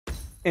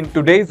In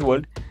today's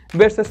world,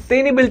 where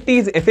sustainability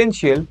is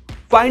essential,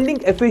 finding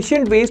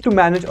efficient ways to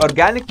manage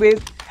organic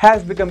waste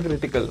has become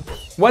critical.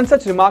 One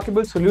such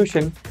remarkable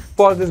solution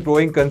for this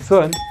growing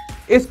concern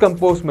is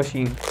compost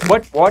machine.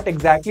 But what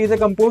exactly is a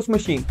compost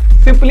machine?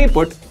 Simply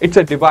put, it's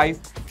a device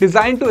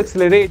designed to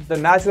accelerate the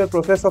natural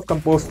process of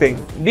composting.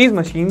 These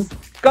machines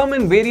come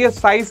in various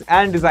sizes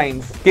and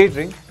designs,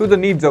 catering to the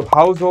needs of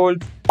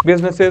households,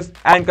 businesses,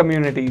 and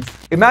communities.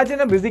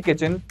 Imagine a busy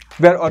kitchen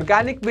where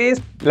organic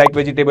waste like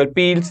vegetable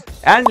peels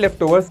and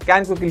leftovers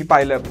can quickly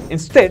pile up.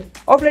 Instead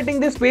of letting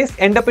this waste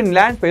end up in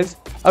landfills,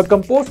 a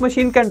compost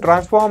machine can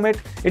transform it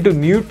into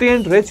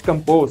nutrient-rich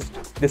compost.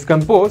 This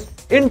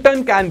compost, in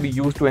turn, can be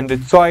used to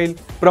enrich soil,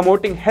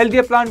 promoting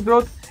healthier plant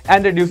growth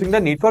and reducing the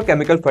need for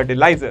chemical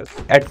fertilizers.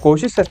 At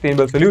Koshish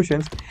Sustainable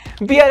Solutions,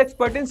 we are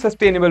expert in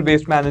sustainable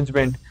waste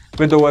management.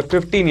 With over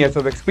 15 years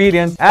of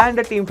experience and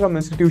a team from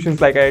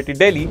institutions like IIT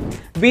Delhi,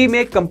 we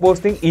make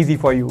composting easy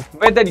for you.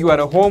 Whether you are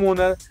a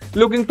homeowner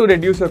looking to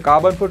reduce your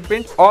carbon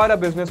footprint or a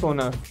business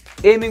owner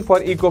aiming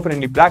for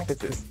eco-friendly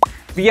practices,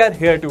 we are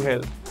here to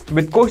help.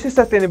 With Koshish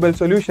Sustainable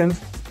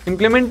Solutions,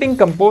 implementing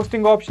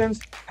composting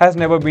options has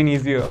never been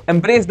easier.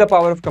 Embrace the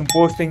power of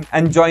composting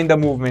and join the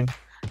movement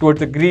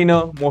towards a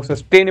greener, more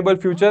sustainable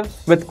future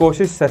with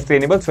Koshish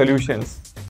Sustainable Solutions.